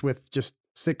produced with just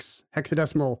 6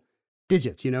 hexadecimal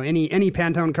digits. Any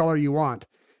Pantone color you want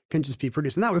can just be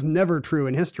produced. And that was never true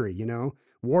in history.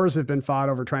 Wars have been fought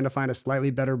over trying to find a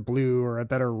slightly better blue or a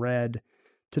better red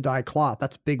to dye cloth.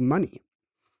 That's big money.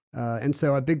 And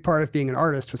so a big part of being an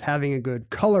artist was having a good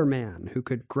color man who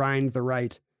could grind the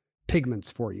right pigments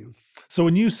for you. So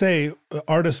when you say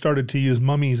artists started to use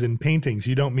mummies in paintings,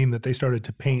 you don't mean that they started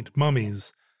to paint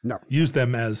mummies? No. Use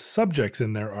them as subjects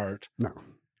in their art? No.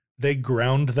 They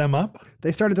ground them up?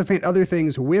 They started to paint other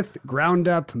things with ground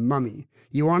up mummy.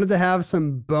 You wanted to have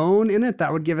some bone in it,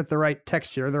 that would give it the right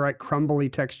texture, the right crumbly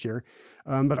texture.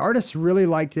 But artists really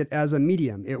liked it as a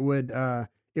medium. It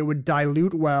would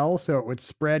dilute well, so it would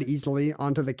spread easily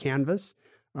onto the canvas.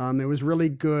 It was really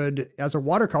good as a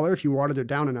watercolor. If you watered it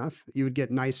down enough, you would get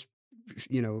nice,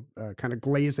 kind of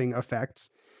glazing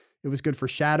effects. It was good for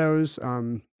shadows,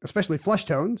 especially flesh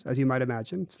tones, as you might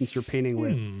imagine, since you're painting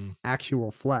with actual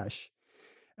flesh.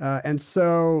 And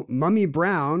so Mummy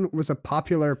Brown was a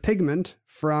popular pigment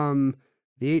from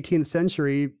the 18th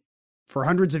century for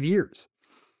hundreds of years.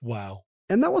 Wow.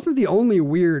 And that wasn't the only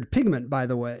weird pigment, by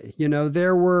the way.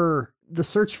 The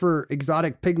search for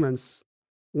exotic pigments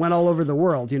went all over the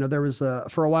world.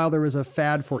 For a while there was a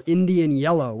fad for Indian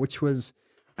yellow, which was,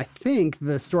 I think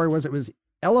the story was it was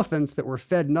elephants that were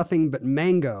fed nothing but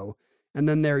mango, and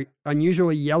then their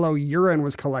unusually yellow urine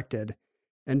was collected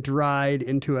and dried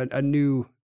into a new,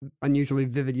 unusually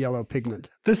vivid yellow pigment.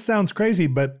 This sounds crazy,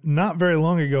 but not very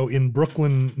long ago in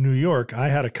Brooklyn, New York, I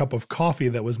had a cup of coffee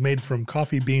that was made from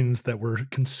coffee beans that were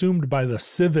consumed by the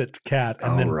civet cat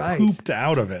and pooped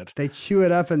out of it. They chew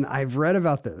it up, and I've read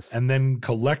about this. And then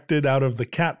collected out of the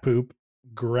cat poop,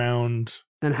 ground.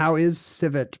 And how is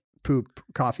civet poop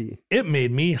coffee? It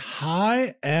made me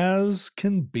high as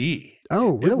can be.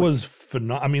 Oh, really? It was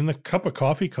phenomenal. I mean, the cup of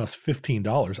coffee cost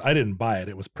 $15. I didn't buy it.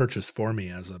 It was purchased for me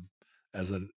as a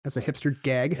hipster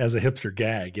gag. As a hipster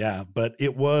gag, yeah. But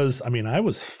it was, I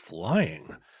was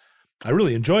flying. I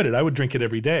really enjoyed it. I would drink it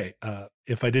every day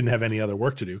if I didn't have any other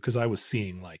work to do, because I was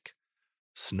seeing like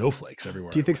snowflakes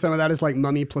everywhere. Do you think some of that is like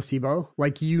mummy placebo?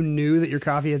 Like you knew that your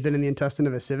coffee had been in the intestine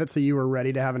of a civet, so you were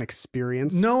ready to have an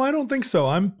experience? No, I don't think so.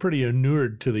 I'm pretty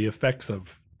inured to the effects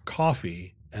of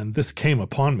coffee, and this came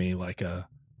upon me like a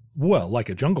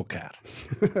jungle cat.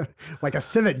 Like a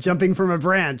civet jumping from a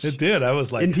branch. It did. I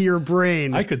was like... into your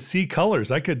brain. I could see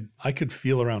colors. I could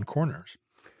feel around corners.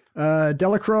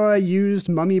 Delacroix used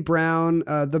Mummy Brown.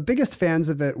 The biggest fans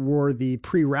of it were the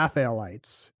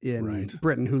pre-Raphaelites in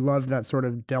Britain, who loved that sort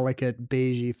of delicate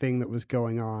beigey thing that was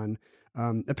going on.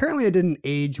 Apparently it didn't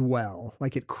age well,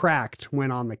 like it cracked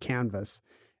when on the canvas.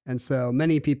 And so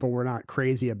many people were not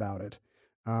crazy about it.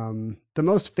 The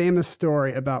most famous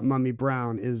story about Mummy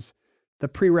Brown is the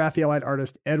pre-Raphaelite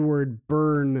artist Edward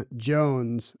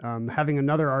Burne-Jones having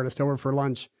another artist over for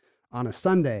lunch on a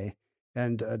Sunday,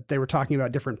 and they were talking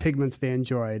about different pigments they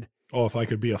enjoyed. Oh, if I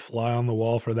could be a fly on the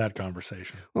wall for that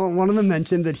conversation. Well, one of them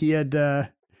mentioned that he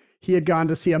had gone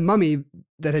to see a mummy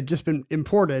that had just been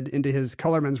imported into his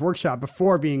colorman's workshop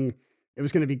before it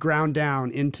was going to be ground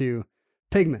down into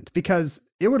pigment, because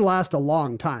it would last a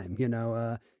long time.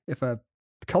 If a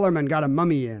colorman got a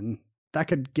mummy in, that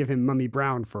could give him Mummy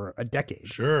Brown for a decade.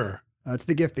 Sure. It's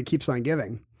the gift that keeps on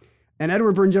giving. And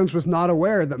Edward Burne-Jones was not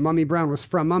aware that Mummy Brown was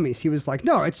from mummies. He was like,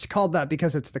 no, it's called that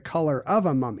because it's the color of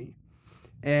a mummy.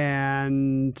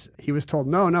 And he was told,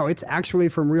 no, it's actually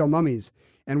from real mummies.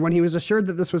 And when he was assured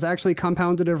that this was actually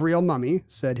compounded of real mummy,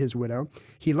 said his widow,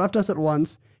 he left us at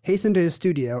once, hastened to his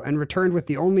studio, and returned with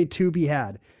the only tube he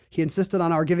had. He insisted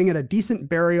on our giving it a decent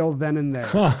burial then and there.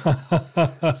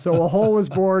 So a hole was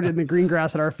bored in the green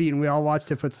grass at our feet, and we all watched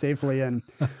it put safely in.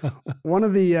 One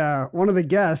of the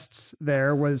guests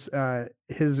there was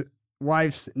his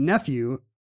wife's nephew,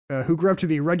 who grew up to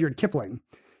be Rudyard Kipling.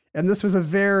 And this was a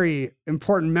very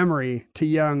important memory to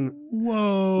young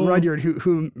Rudyard,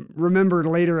 who remembered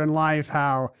later in life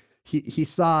how he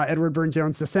saw Edward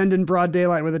Burne-Jones descend in broad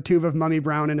daylight with a tube of Mummy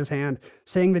Brown in his hand,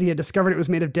 saying that he had discovered it was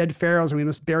made of dead pharaohs and we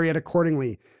must bury it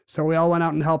accordingly. So we all went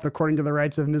out and helped according to the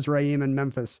rites of Mizraim and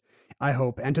Memphis, I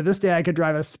hope. And to this day, I could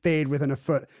drive a spade within a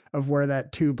foot of where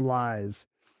that tube lies.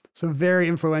 So very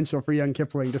influential for young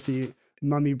Kipling to see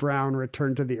Mummy Brown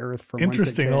return to the earth from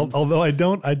interesting. Although I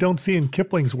don't see in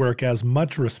Kipling's work as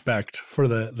much respect for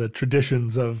the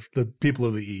traditions of the people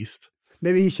of the East.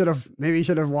 Maybe he should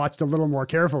have watched a little more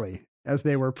carefully as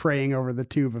they were praying over the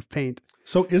tube of paint.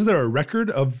 So is there a record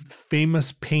of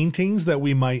famous paintings that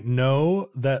we might know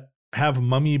that have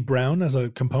Mummy Brown as a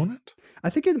component? I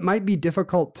think it might be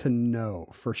difficult to know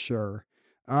for sure.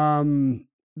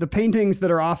 The paintings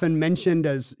that are often mentioned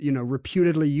as,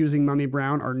 reputedly using Mummy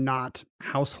Brown are not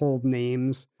household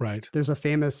names. Right. There's a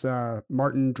famous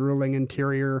Martin Drooling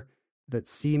interior that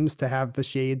seems to have the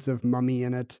shades of mummy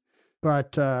in it.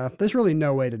 But there's really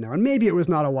no way to know. And maybe it was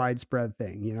not a widespread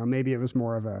thing. Maybe it was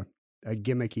more of a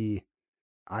gimmicky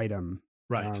item.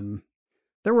 Right.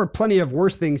 There were plenty of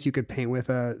worse things you could paint with.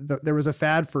 There was a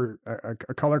fad for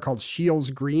a color called Scheele's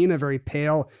green, a very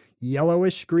pale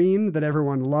yellowish green that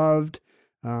everyone loved.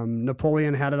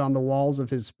 Napoleon had it on the walls of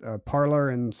his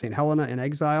parlor in St. Helena in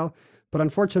exile. But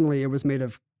unfortunately, it was made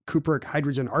of cupric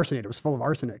hydrogen arsenate. It was full of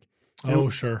arsenic.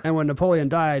 Sure. And when Napoleon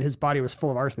died, his body was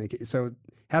full of arsenic. So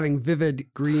having vivid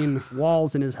green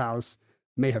walls in his house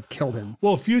may have killed him.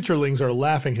 Well, futurelings are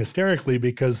laughing hysterically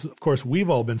because, of course, we've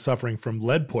all been suffering from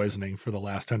lead poisoning for the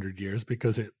last 100 years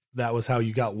because that was how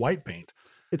you got white paint.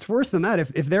 It's worse than that.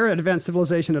 If they're an advanced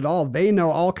civilization at all, they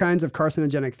know all kinds of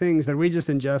carcinogenic things that we just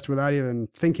ingest without even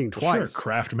thinking twice. Sure,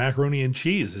 Kraft macaroni and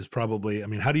cheese is probably,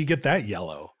 how do you get that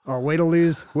yellow? Oh, way to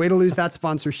lose that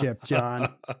sponsorship,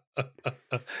 John.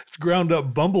 It's ground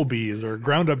up bumblebees or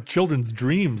ground up children's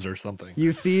dreams or something.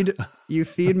 You feed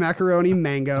macaroni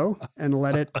mango and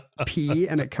let it pee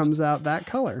and it comes out that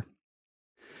color.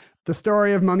 The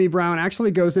story of Mummy Brown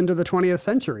actually goes into the 20th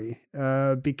century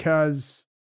because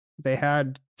they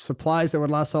had supplies that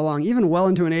would last so long, even well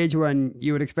into an age when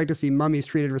you would expect to see mummies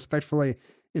treated respectfully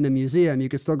in a museum. You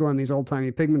could still go in these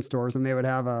old-timey pigment stores and they would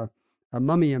have a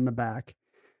mummy in the back.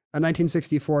 A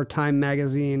 1964 Time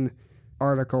magazine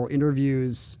article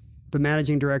interviews the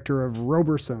managing director of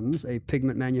Roberson's, a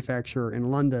pigment manufacturer in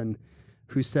London,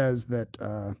 who says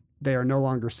that they are no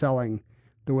longer selling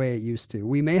the way it used to.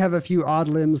 We may have a few odd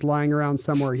limbs lying around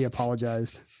somewhere, he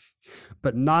apologized,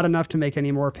 but not enough to make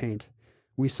any more paint.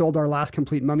 We sold our last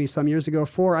complete mummy some years ago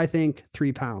for, I think,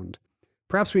 £3.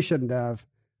 Perhaps we shouldn't have.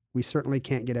 We certainly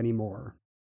can't get any more.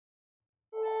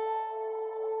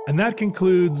 And that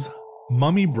concludes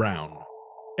Mummy Brown.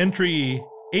 Entry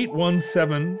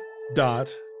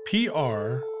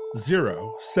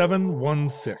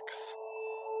 817.PR0716.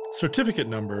 Certificate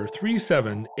number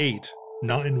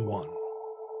 37891.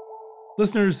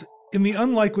 Listeners, in the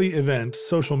unlikely event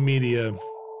social media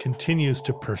continues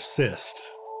to persist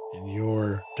in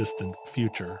your distant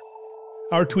future,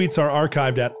 our tweets are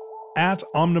archived at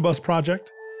Omnibus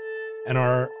Project, and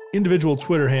our individual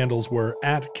Twitter handles were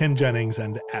at Ken Jennings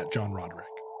and at John Roderick.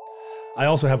 I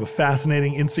also have a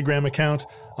fascinating Instagram account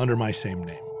under my same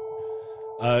name.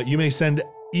 You may send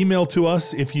email to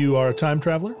us if you are a time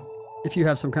traveler. If you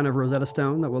have some kind of Rosetta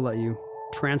Stone that will let you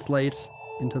translate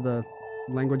into the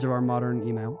language of our modern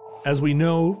email. As we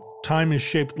know, time is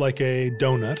shaped like a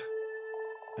donut,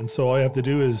 And so all you have to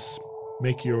do is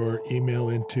make your email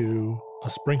into a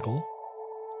sprinkle.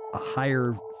 A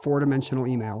higher 4-dimensional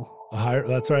email.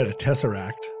 That's right, a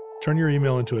tesseract. Turn your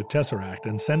email into a tesseract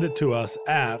and send it to us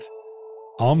at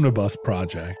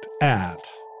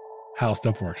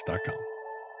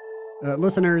omnibusproject@howstuffworks.com.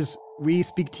 Listeners, we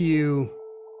speak to you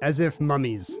as if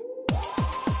mummies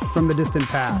from the distant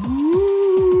past.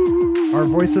 Our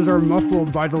voices are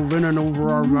muffled by the linen over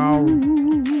our mouths.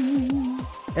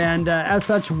 And as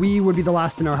such, we would be the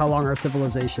last to know how long our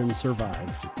civilization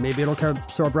survived. Maybe it'll come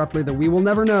so abruptly that we will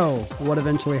never know what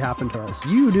eventually happened to us.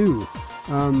 You do.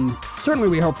 Certainly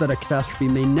we hope that a catastrophe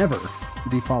may never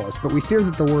befall us, but we fear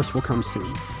that the worst will come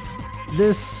soon.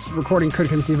 This recording could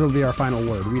conceivably be our final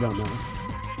word. We don't know.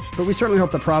 But we certainly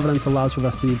hope that Providence allows for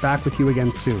us to be back with you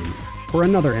again soon for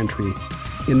another entry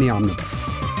in the Omnibus.